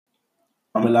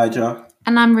I'm Elijah,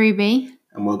 And I'm Ruby.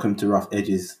 and welcome to Rough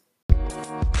Edges.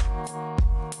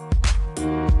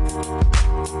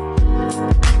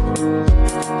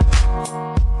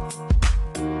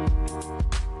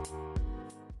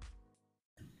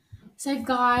 So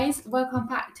guys, welcome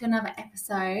back to another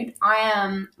episode. I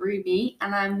am Ruby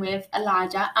and I'm with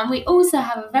Elijah, and we also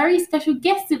have a very special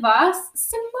guest with us,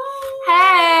 Simone.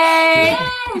 Hey!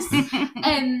 Yes!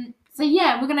 So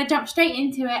yeah, we're going to jump straight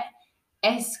into it.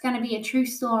 It's going to be a true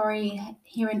story,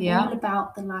 hearing all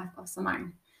about the life of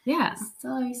Simone. Yeah.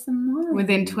 So Simone.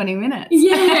 Within 20 minutes.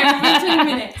 Yeah, within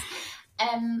 20 minutes.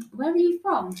 Where are you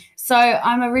from? So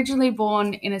I'm originally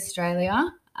born in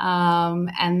Australia,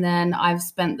 and then I've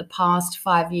spent the past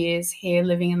 5 years here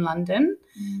living in London,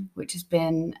 which has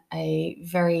been a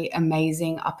very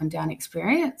amazing up and down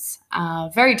experience.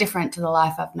 Very different to the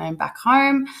life I've known back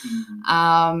home.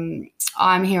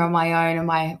 I'm here on my own,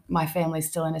 and my family's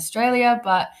still in Australia,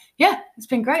 but yeah, it's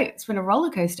been great. It's been a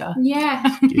roller coaster. Yeah.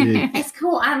 Good. It's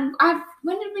cool. And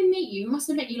when did we meet you? We must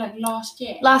have met you like last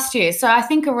year. Last year. So I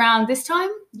think around this time,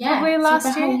 probably last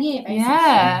so the year. whole year, basically.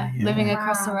 Yeah, Yeah. living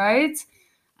across the roads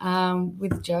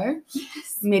with Joe,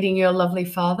 meeting your lovely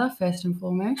father first and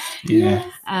foremost.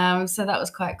 Yeah. So that was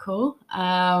quite cool.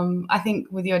 I think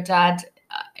with your dad,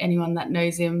 anyone that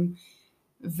knows him,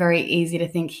 very easy to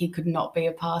think he could not be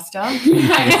a pastor.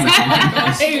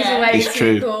 It's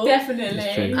true. Cool. Definitely.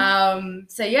 It's true.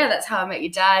 So yeah, that's how I met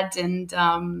your dad. And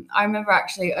I remember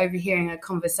actually overhearing a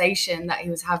conversation that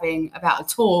he was having about a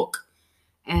talk.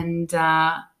 And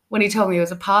when he told me he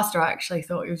was a pastor, I actually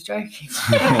thought he was joking.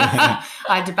 I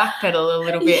had to backpedal a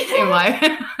little bit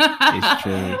It's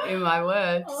true. in my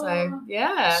words. So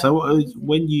yeah. So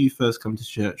when you first come to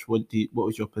church, what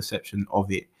was your perception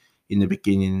of it in the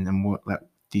beginning, and what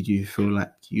did you feel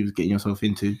like you was getting yourself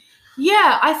into?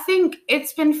 Yeah, I think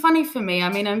it's been funny for me. I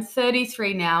mean, I'm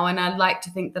 33 now, and I'd like to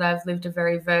think that I've lived a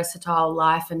very versatile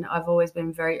life, and I've always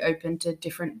been very open to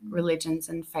different religions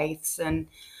and faiths.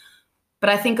 But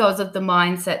I think I was of the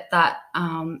mindset that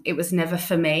it was never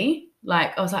for me.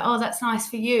 Like I was like, oh, that's nice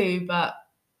for you, but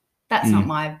that's not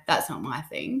my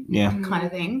thing. Yeah. Kind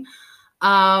of thing.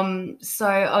 So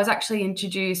I was actually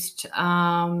introduced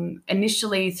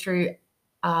initially through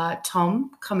Tom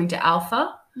coming to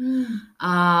Alpha.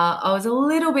 I was a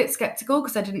little bit skeptical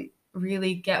because I didn't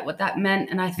really get what that meant,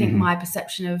 and I think my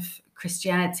perception of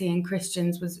Christianity and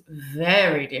Christians was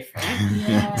very different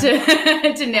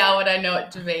to now what I know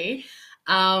it to be.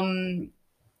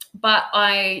 But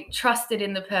I trusted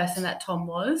in the person that Tom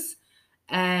was,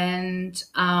 and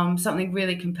something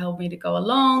really compelled me to go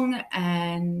along.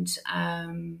 And I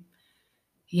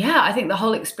think the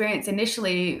whole experience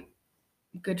initially,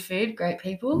 good food, great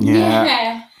people.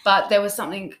 Yeah. But there was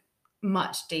something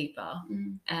much deeper,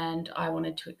 and I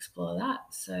wanted to explore that.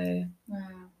 So,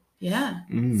 yeah.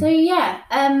 So I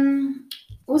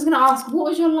was going to ask, what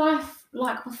was your life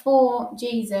like before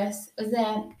Jesus? Was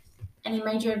there any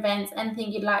major events,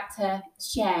 anything you'd like to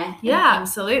share? Yeah,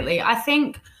 absolutely. I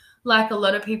think like a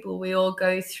lot of people, we all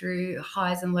go through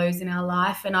highs and lows in our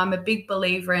life, and I'm a big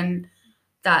believer in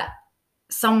that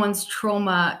someone's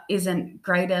trauma isn't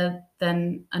greater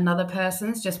than another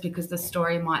person's just because the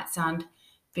story might sound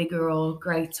bigger or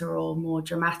greater or more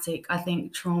dramatic. I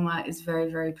think trauma is very,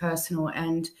 very personal,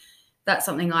 and that's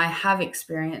something I have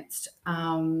experienced.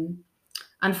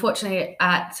 Unfortunately,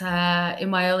 in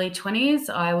my early 20s,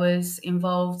 I was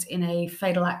involved in a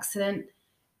fatal accident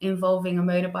involving a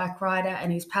motorbike rider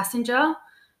and his passenger,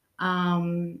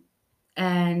 and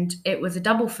it was a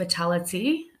double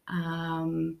fatality.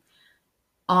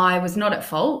 I was not at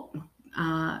fault,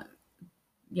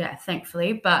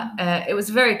 thankfully, but it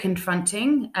was very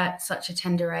confronting at such a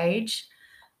tender age,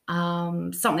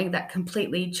 something that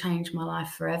completely changed my life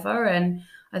forever. And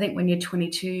I think when you're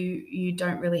 22, you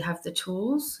don't really have the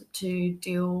tools to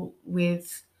deal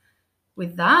with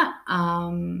that.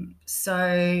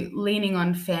 So leaning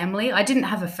on family, I didn't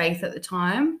have a faith at the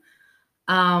time,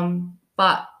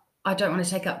 but I don't want to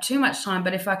take up too much time,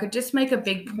 but if I could just make a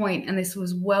big point, and this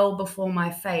was well before my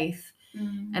faith,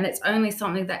 and it's only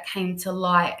something that came to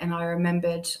light and I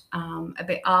remembered a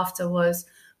bit after, was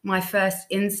my first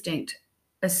instinct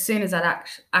as soon as that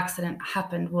accident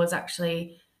happened was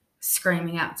actually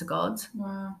screaming out to God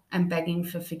and begging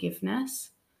for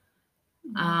forgiveness.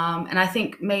 And I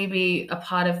think maybe a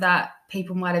part of that,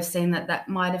 people might have seen that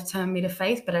might have turned me to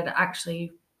faith, but it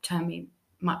actually turned me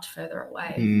much further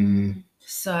away.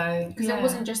 So because it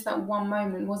wasn't just that one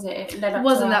moment, was it? It led up it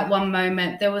wasn't to that one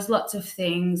moment. There was lots of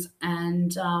things,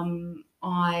 and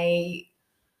I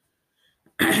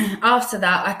after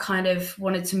that I kind of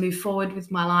wanted to move forward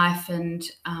with my life and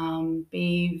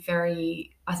be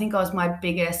very, I think I was my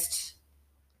biggest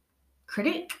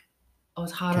critic. I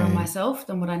was harder on Okay. myself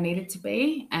than what I needed to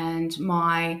be. And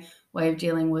my way of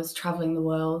dealing was traveling the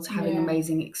world, having Yeah.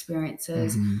 amazing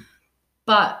experiences. Mhm.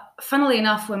 But funnily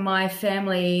enough, when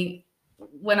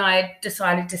I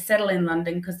decided to settle in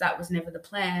London, because that was never the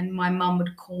plan, my mum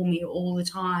would call me all the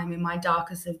time in my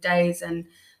darkest of days and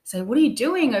say, what are you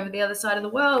doing over the other side of the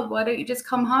world? Why don't you just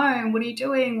come home? What are you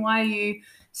doing? Why are you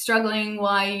struggling?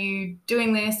 Why are you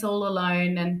doing this all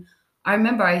alone? And I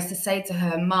remember I used to say to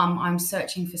her, Mum, I'm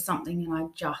searching for something and I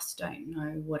just don't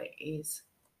know what it is.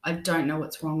 I don't know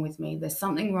what's wrong with me. There's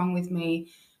something wrong with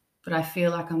me, but I feel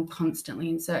like I'm constantly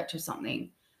in search of something.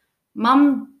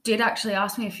 Mum did actually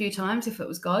ask me a few times if it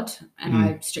was God, and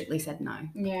I strictly said no.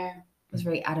 Yeah. I was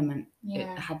very adamant.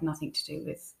 Yeah. It had nothing to do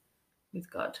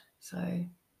with God. So,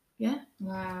 yeah.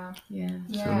 Wow. Yeah.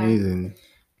 It's Yeah. amazing.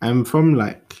 And from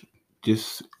like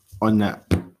just on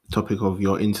that topic of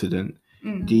your incident,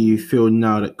 do you feel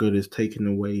now that God has taken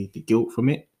away the guilt from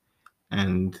it?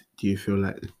 And do you feel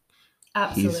like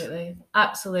Absolutely.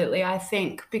 Absolutely. I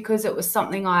think because it was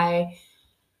something I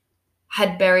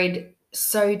had buried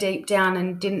so deep down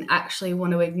and didn't actually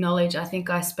want to acknowledge, I think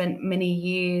I spent many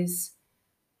years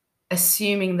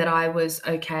assuming that I was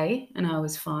okay and I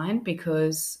was fine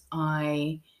because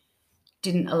I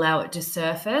didn't allow it to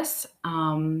surface.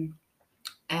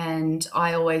 And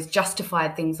I always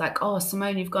justified things like, oh,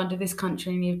 Simone, you've gone to this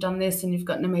country and you've done this and you've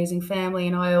got an amazing family.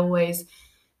 And I always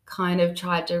kind of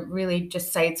tried to really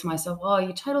just say to myself, oh,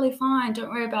 you're totally fine. Don't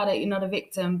worry about it. You're not a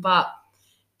victim. But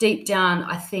deep down,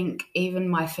 I think even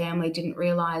my family didn't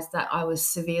realize that I was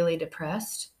severely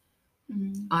depressed.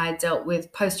 I dealt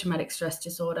with post-traumatic stress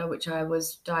disorder, which I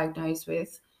was diagnosed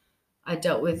with. I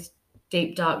dealt with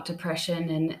deep, dark depression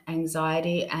and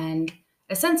anxiety and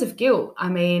a sense of guilt. I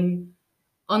mean,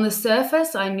 on the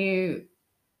surface, I knew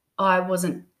I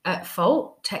wasn't at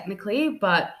fault technically,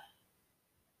 but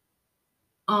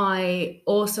I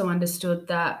also understood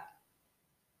that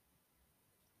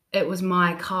it was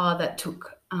my car that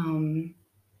took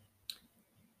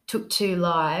 2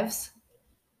 lives,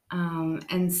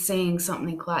 and seeing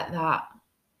something like that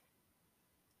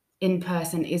in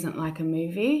person isn't like a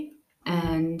movie.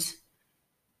 And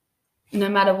no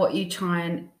matter what you try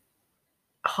and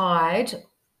hide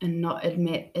and not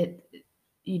admit it,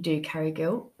 you do carry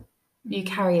guilt. You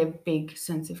carry a big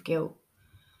sense of guilt,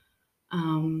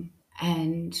 and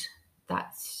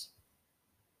that's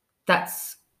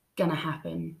gonna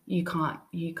happen. You can't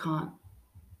you can't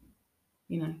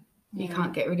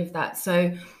get rid of that.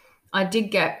 So I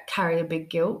did carry a big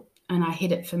guilt, and I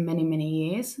hid it for many, many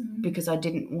years because I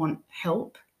didn't want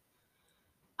help.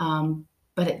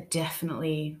 But it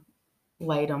definitely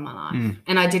weighed on my life,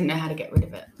 and I didn't know how to get rid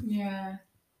of it. Yeah.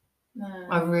 No.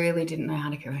 I really didn't know how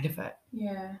to get rid of it.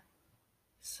 Yeah.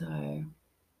 So,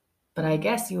 but I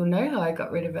guess you'll know how I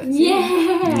got rid of it too.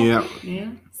 Yeah.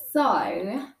 Yeah.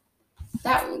 So,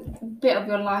 that was a bit of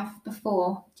your life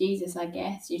before Jesus, I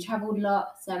guess. You travelled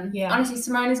lots. Yeah. Honestly,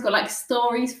 Simone's got like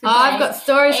stories for days. I've got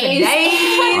stories for days.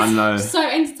 I know. So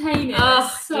entertaining.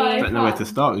 Oh, so dear. don't know where to fun.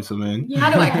 start with something? Yeah.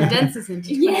 How do I condense this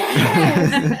into?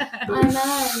 Yeah. I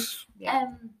know.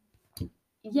 Yeah.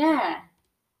 Yeah.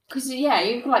 Because,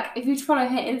 you like, if you follow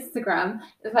her Instagram,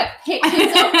 there's like pictures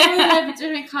of all over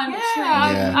different kind of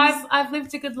Yeah. I've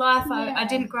lived a good life. Yeah. I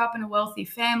didn't grow up in a wealthy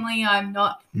family. I'm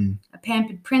not a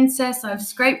pampered princess. I've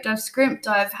scraped, I've scrimped,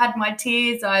 I've had my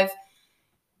tears. I've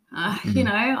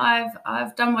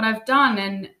done what I've done.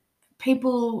 And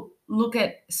people look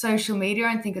at social media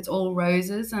and think it's all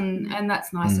roses, and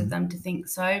that's nice of them to think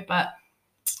so, but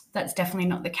that's definitely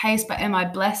not the case. But am I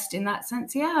blessed in that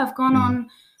sense? Yeah, I've gone on,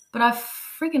 but I've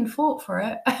freaking fought for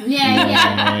it.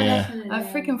 Yeah. I've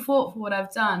freaking fought for what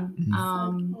I've done.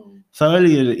 So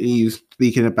earlier you were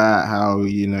speaking about how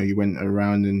you went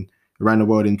around the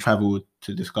world and traveled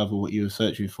to discover what you were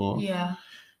searching for. Yeah.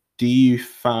 Do you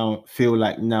feel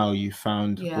like now you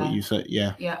found what you searched?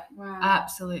 Yeah. Wow.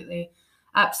 Absolutely.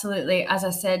 As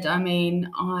I said, I mean,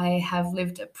 I have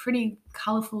lived a pretty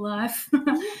colourful life.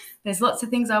 There's lots of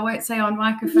things I won't say on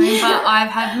microphone, but I've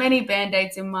had many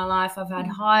band-aids in my life. I've had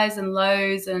highs and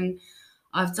lows, and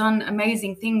I've done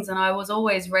amazing things, and I was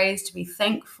always raised to be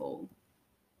thankful.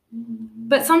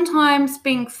 But sometimes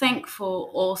being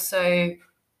thankful also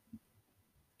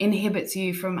inhibits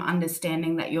you from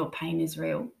understanding that your pain is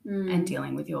real and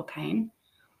dealing with your pain.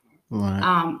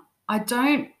 Right. I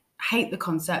don't hate the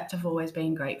concept of always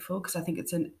being grateful, because I think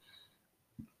it's a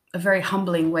very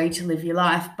humbling way to live your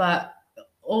life, but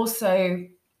also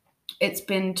it's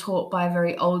been taught by a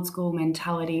very old school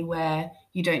mentality where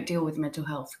you don't deal with mental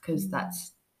health because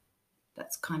that's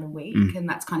kind of weak and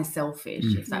that's kind of selfish,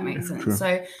 if that makes sense. True.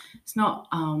 So it's not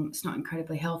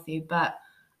incredibly healthy, but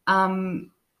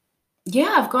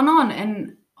yeah, I've gone on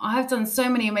and I have done so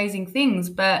many amazing things.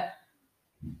 But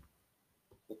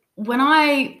when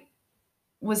I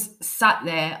was sat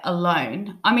there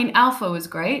alone, I mean, Alpha was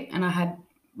great and I had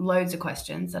loads of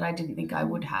questions that I didn't think I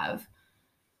would have.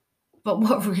 But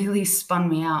what really spun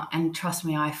me out, and trust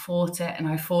me, I fought it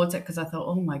because I thought,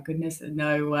 oh my goodness,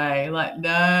 no way, like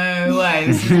no way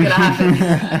this is going to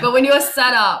happen. But when you're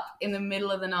sat up in the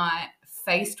middle of the night,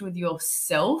 faced with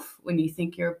yourself, when you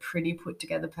think you're a pretty put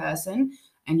together person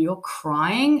and you're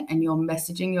crying and you're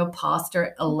messaging your pastor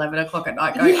at 11 o'clock at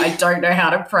night going, I don't know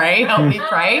how to pray, help me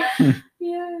pray.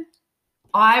 Yeah.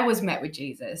 I was met with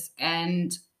Jesus,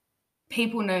 and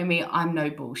people know me, I'm no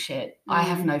bullshit. I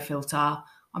have no filter.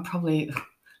 I'm probably the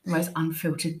most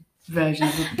unfiltered version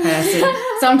of a person.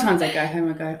 Sometimes I go home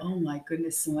and go, oh my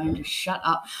goodness, Simone, just shut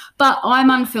up. But I'm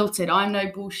unfiltered. I'm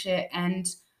no bullshit. And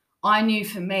I knew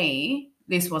for me,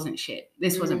 this wasn't shit.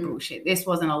 This wasn't bullshit. This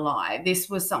wasn't a lie. This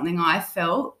was something I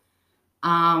felt.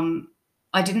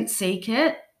 I didn't seek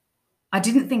it. I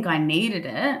didn't think I needed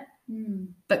it.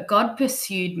 But God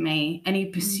pursued me, and he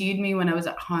pursued me when I was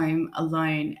at home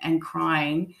alone and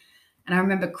crying. And I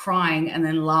remember crying and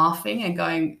then laughing and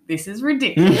going, this is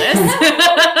ridiculous.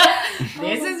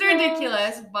 This is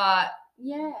ridiculous. But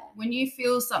yeah, when you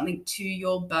feel something to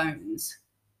your bones,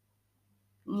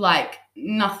 like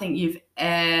nothing you've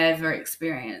ever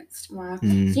experienced. Wow. So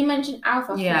you mentioned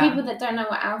Alpha. Yeah. For people that don't know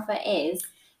what Alpha is,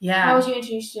 Yeah. how would you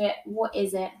introduce it? What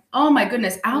is it? Oh my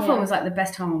goodness, Alpha Yeah. was like the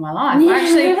best time of my life. Yeah.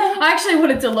 I actually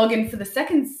wanted to log in for the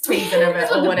second season of it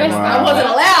That's or what the whatever. best I time. wasn't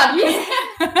allowed. Yeah.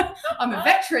 I'm a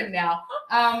veteran now.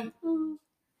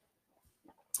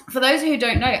 For those who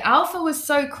don't know, Alpha was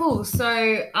so cool. So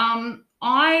I'm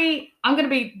going to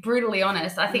be brutally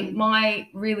honest. I think my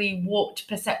really warped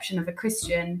perception of a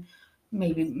Christian,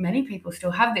 maybe many people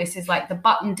still have this, is like the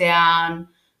button down,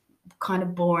 kind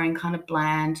of boring, kind of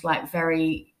bland, like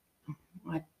very,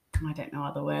 I don't know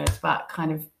other words, but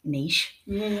kind of niche.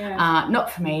 Yeah.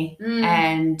 Not for me.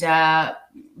 And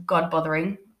God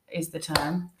bothering is the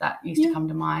term that used to come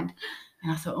to mind.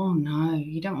 And I thought, oh no,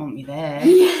 you don't want me there.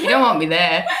 You don't want me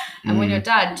there. And when your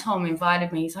dad, Tom,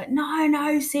 invited me, he's like,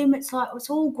 no, Sim, it's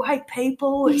all great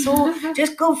people. It's all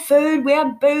just good food. We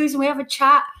have booze and we have a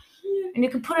chat. And you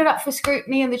can put it up for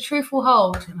scrutiny and the truth will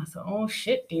hold. And I thought, oh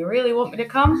shit, do you really want me to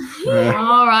come?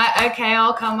 All right, okay,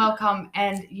 I'll come.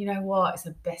 And you know what? It's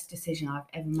the best decision I've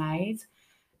ever made.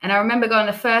 And I remember going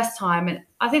the first time, and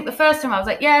I think the first time I was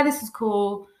like, yeah, this is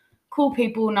cool. Cool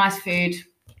people, nice food,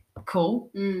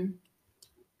 cool.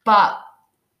 But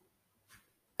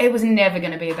it was never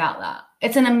going to be about that.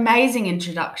 It's an amazing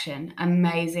introduction,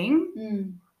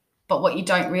 amazing. But what you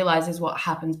don't realize is what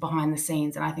happens behind the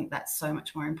scenes. And I think that's so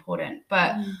much more important.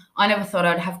 But I never thought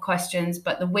I'd have questions.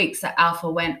 But the weeks that Alpha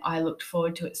went, I looked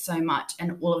forward to it so much.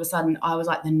 And all of a sudden, I was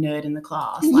like the nerd in the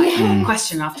class, like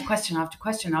question after question after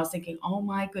question. I was thinking, oh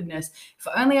my goodness, if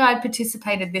only I'd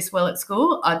participated this well at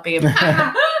school, I'd be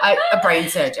a brain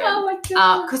surgeon. Oh my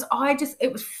God. Because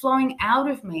it was flowing out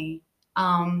of me.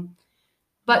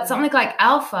 But something like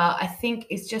Alpha, I think,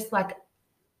 is just like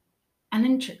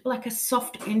like a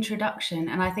soft introduction,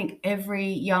 and I think every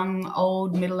young,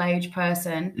 old, middle-aged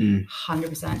person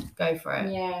 100% go for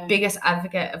it. Yeah. Biggest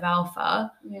advocate of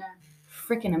Alpha. Yeah.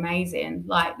 Freaking amazing.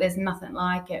 Like there's nothing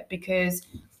like it, because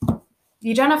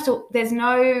you don't have to,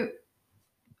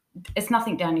 it's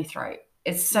nothing down your throat.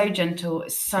 It's so gentle,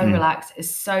 it's so relaxed, it's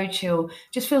so chill.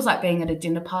 Just feels like being at a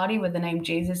dinner party where the name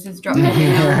Jesus is dropped in.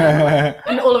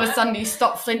 And all of a sudden you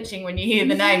stop flinching when you hear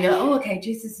the name. You're like, oh, okay,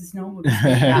 Jesus is normal to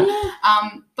speak about.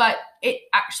 But it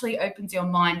actually opens your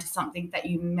mind to something that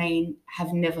you may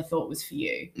have never thought was for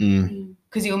you.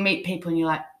 Because you'll meet people and you're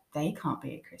like, they can't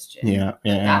be a Christian. Yeah.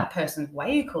 That person's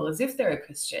way cool, as if they're a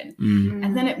Christian.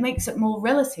 And then it makes it more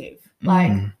relative.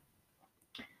 Like,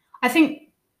 I think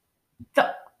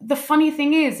the funny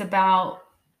thing is about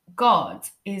God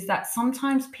is that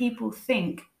sometimes people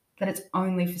think that it's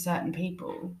only for certain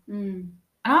people. And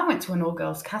I went to an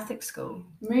all-girls Catholic school.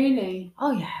 Really?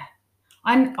 Oh yeah.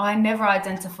 I never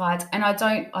identified, and I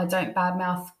don't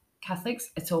badmouth Catholics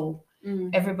at all.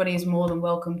 Everybody is more than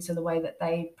welcome to the way that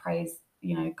they praise,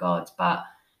 God, but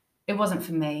it wasn't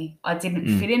for me. I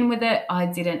didn't fit in with it. I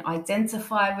didn't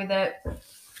identify with it.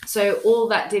 So all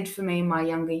that did for me in my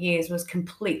younger years was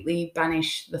completely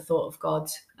banish the thought of God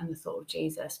and the thought of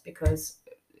Jesus, because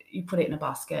you put it in a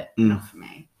basket, not for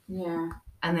me. Yeah.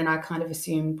 And then I kind of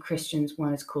assumed Christians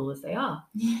weren't as cool as they are.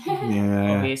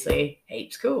 Yeah. Obviously,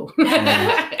 heaps cool.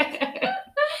 I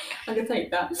can take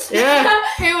that. Yeah.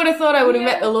 Who would have thought I would have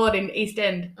met the Lord in East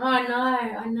End? I know.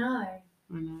 I know.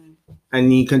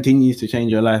 And he continues to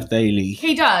change your life daily.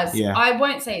 He does. Yeah. I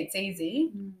won't say it's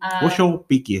easy. What's your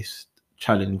biggest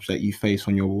challenge that you face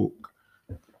on your walk?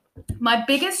 My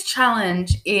biggest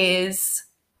challenge is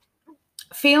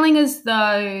feeling as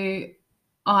though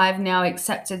I've now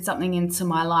accepted something into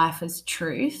my life as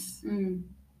truth. And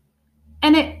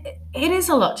it is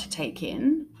a lot to take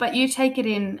in, but you take it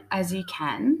in as you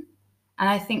can. And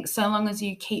I think so long as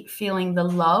you keep feeling the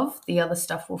love, the other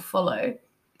stuff will follow.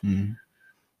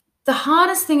 The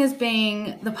hardest thing has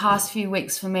been the past few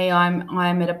weeks for me.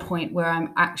 I'm at a point where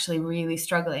I'm actually really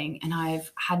struggling, and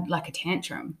I've had like a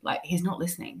tantrum. Like, he's not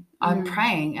listening. I'm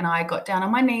praying, and I got down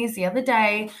on my knees the other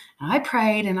day and I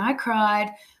prayed and I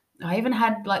cried. I even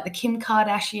had like the Kim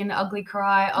Kardashian ugly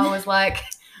cry. I was like,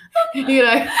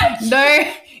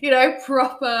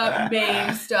 proper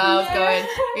meme stuff going,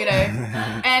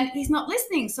 and he's not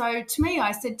listening. So to me,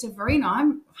 I said to Verena,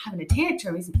 I'm having a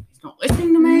tantrum. He's not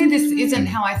listening to me. This isn't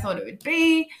how I thought it would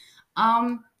be.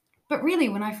 But really,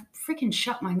 when I freaking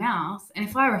shut my mouth, and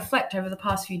if I reflect over the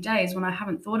past few days when I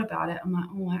haven't thought about it, I'm like,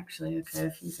 oh, actually, okay,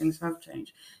 a few things have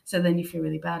changed. So then you feel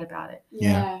really bad about it.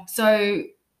 Yeah. So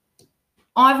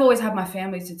I've always had my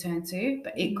family to turn to,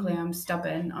 but equally I'm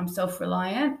stubborn, I'm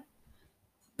self-reliant.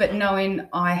 But knowing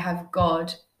I have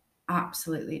God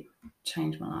absolutely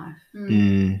changed my life.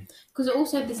 Because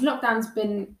also this lockdown's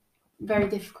been very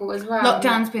difficult as well.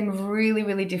 Lockdown's been really,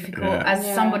 really difficult. As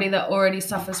somebody that already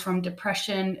suffers from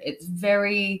depression, it's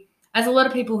as a lot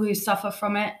of people who suffer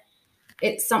from it,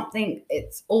 it's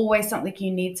always something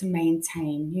you need to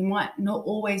maintain. You might not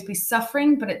always be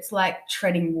suffering, but it's like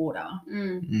treading water.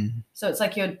 So it's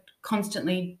like you're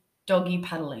constantly doggy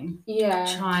paddling,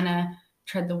 trying to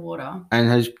tread the water. And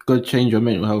has God changed your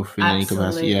mental health in any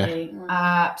capacity?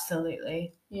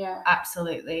 Absolutely.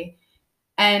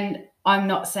 And I'm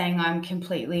not saying I'm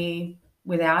completely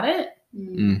without it,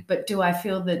 but do I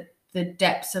feel the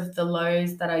depths of the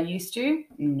lows that I used to?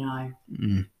 No.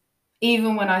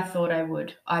 Even when I thought I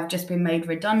would. I've just been made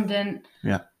redundant.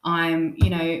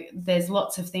 There's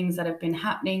lots of things that have been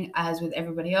happening as with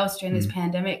everybody else during this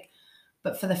pandemic.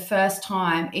 But for the first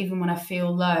time, even when I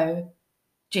feel low,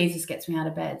 Jesus gets me out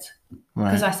of bed.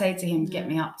 Because I say to him, get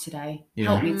me up today.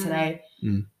 Help me today.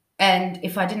 And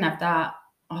if I didn't have that,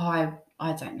 I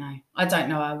don't know. I don't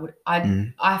know I would. I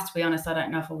have to be honest, I don't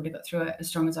know if I would have got through it as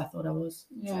strong as I thought I was.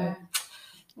 Yeah.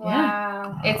 So,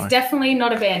 wow. It's definitely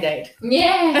not a Band-Aid.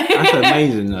 Yeah. That's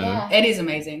amazing though. Yeah. It is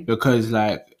amazing. Because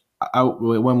like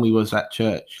when we was at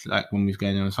church, like when we was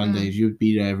going on Sundays, you'd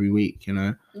be there every week,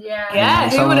 Yeah. Yeah,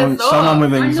 who would have thought?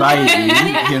 Someone with anxiety,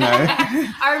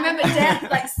 I remember Dad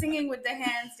like singing with their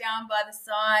hands down by the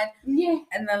side. Yeah.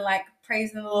 And then like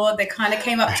praising the Lord. They kind of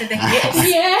came up to the hips.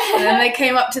 Yeah. And then they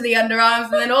came up to the underarms.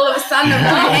 And then all of a sudden, their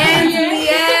hands in the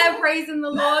air, praising the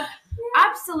Lord.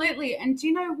 Absolutely. And do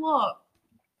you know what?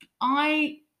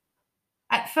 I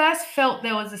at first felt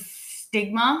there was a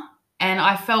stigma, and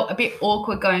I felt a bit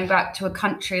awkward going back to a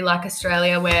country like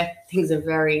Australia where things are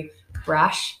very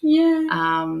brash. Yeah.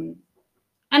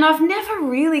 And I've never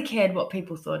really cared what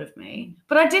people thought of me,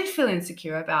 but I did feel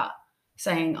insecure about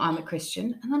saying I'm a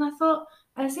Christian. And then I thought,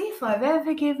 as if I've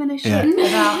ever given a shit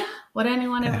about what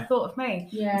anyone ever thought of me.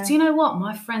 Yeah. Do you know what?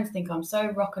 My friends think I'm so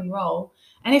rock and roll.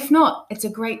 And if not, it's a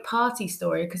great party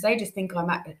story because they just think I'm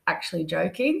actually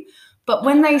joking. But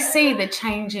when they see the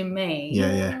change in me,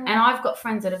 and I've got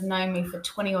friends that have known me for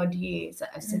 20 odd years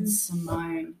that have said,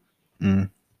 Simone,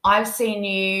 I've seen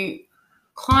you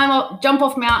climb up, jump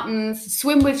off mountains,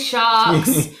 swim with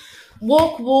sharks,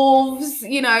 walk wolves,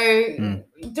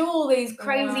 do all these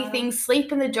crazy things,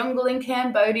 sleep in the jungle in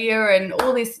Cambodia and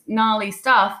all this gnarly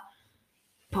stuff.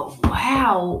 But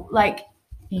wow, like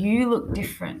you look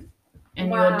different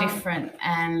and you're different,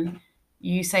 and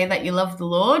you say that you love the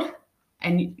Lord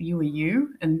and you are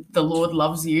you and the Lord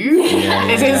loves you.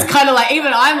 It's kind of like,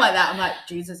 even I'm like that. I'm like,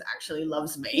 Jesus actually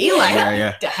loves me.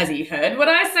 Like, has he heard what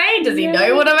I say? Does he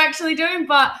know what I'm actually doing?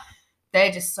 But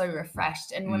they're just so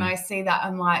refreshed. And when I see that,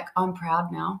 I'm like, I'm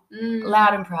proud now.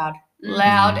 Loud and proud.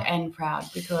 Loud and proud,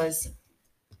 because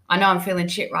I know I'm feeling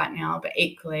shit right now, but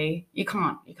equally you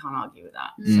can't argue with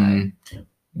that. So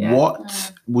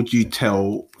what would you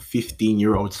tell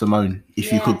 15-year-old Simone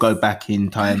if you could go back in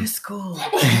time? Go to school.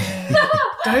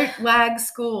 Don't wag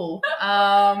school.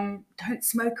 Don't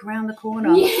smoke around the corner.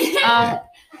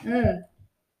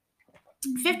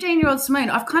 15-year-old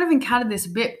Simone, I've kind of encountered this a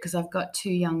bit because I've got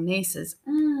 2 young nieces.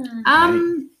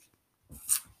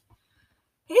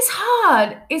 It's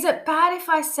hard. Is it bad if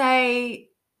I say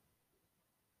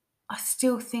I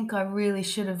still think I really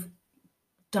should have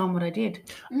done what I did?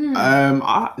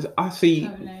 I see.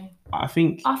 Totally. I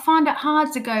think I find it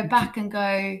hard to go back and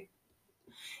go,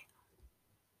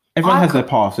 Everyone I has could- their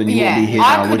past, and you yeah, wouldn't be here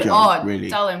I now, could. would you? Oh, Really?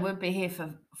 darling, we'd be here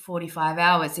for 45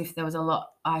 hours if there was a lot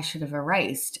I should have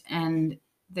erased, and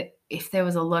if there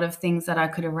was a lot of things that I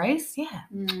could erase. Yeah,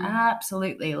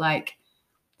 absolutely. Like,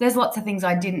 there's lots of things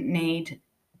I didn't need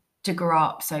to grow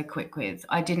up so quick with.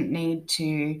 I didn't need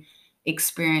to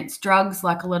experience drugs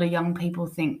like a lot of young people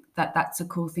think that that's a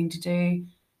cool thing to do.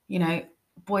 You know,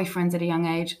 boyfriends at a young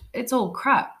age, it's all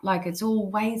crap. Like, it's all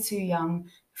way too young.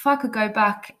 If I could go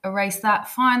back, erase that,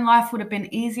 fine, life would have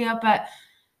been easier. But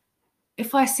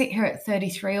if I sit here at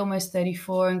 33, almost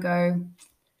 34, and go,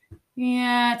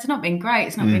 yeah, it's not been great,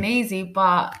 it's not been easy,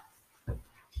 but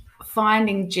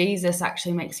finding Jesus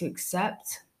actually makes you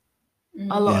accept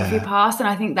a lot of your past. And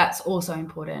I think that's also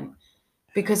important,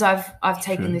 because I've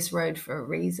taken this road for a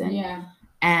reason. Yeah.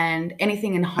 And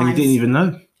anything in And hindsight, you didn't even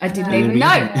know. I didn't No. even know.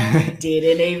 Yeah.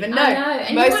 Didn't even know. I know. And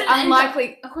you Most wouldn't end up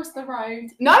unlikely. across the road.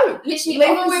 No, Literally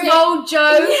living opposite. with old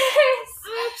Joe. Yes.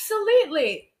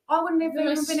 Absolutely. I wouldn't have The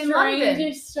even most been in London.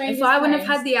 strangest If I wouldn't have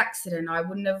place. had the accident, I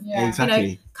wouldn't have Yeah.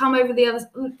 Exactly. come over the other.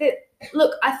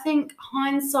 Look, I think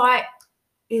hindsight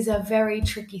is a very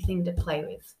tricky thing to play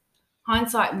with.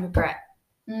 Hindsight and regret.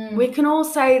 We can all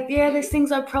say, yeah, there's things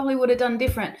I probably would have done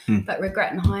different, but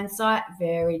regret and hindsight,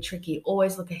 very tricky.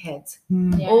 Always look ahead.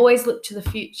 Yeah. Always look to the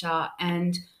future.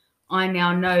 And I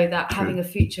now know that having a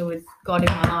future with God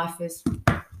in my life is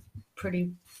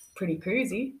pretty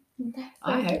cruisy.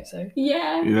 I hope so.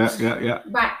 Yeah. Yeah.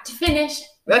 Right, to finish,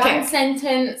 Okay. one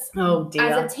sentence Oh dear.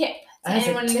 as a tip to As a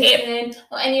anyone tip. listening,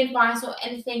 or any advice or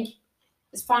anything,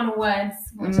 as final words,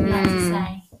 what would you like to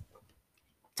say?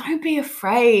 Don't be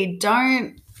afraid.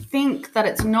 Don't think that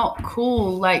it's not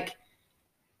cool. Like,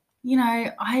 you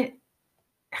know, as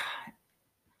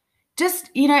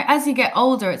you get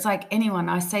older, it's like anyone,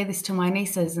 I say this to my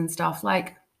nieces and stuff,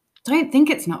 like, don't think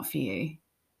it's not for you.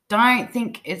 Don't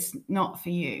think it's not for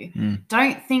you.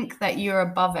 Don't think that you're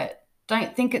above it.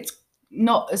 Don't think it's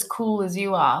not as cool as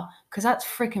you are, because that's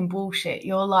freaking bullshit.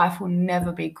 Your life will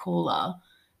never be cooler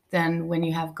than when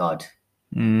you have God.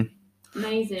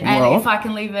 Amazing. And Well, if I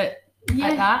can leave it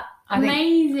at that, I think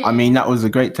Amazing. I mean, that was a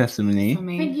great testimony. for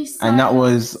me. Thank you so And that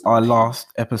was much. our last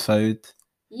episode.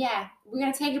 Yeah, we're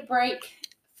going to take a break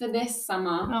for this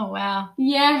summer. Oh, wow.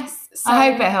 Yes. So,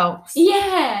 I hope it helps.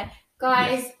 Yeah.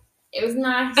 Guys, it was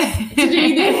nice to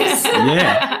do this.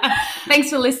 Yeah. Thanks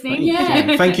for listening.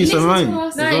 Yeah. Thank you so Listen much. to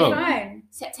us No, as well. fine.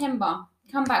 September.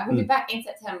 Come back. We'll be back in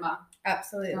September.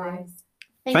 Absolutely. Guys.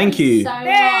 Thank you. So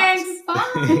Thanks.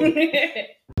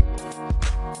 much.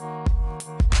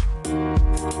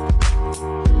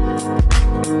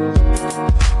 Bye.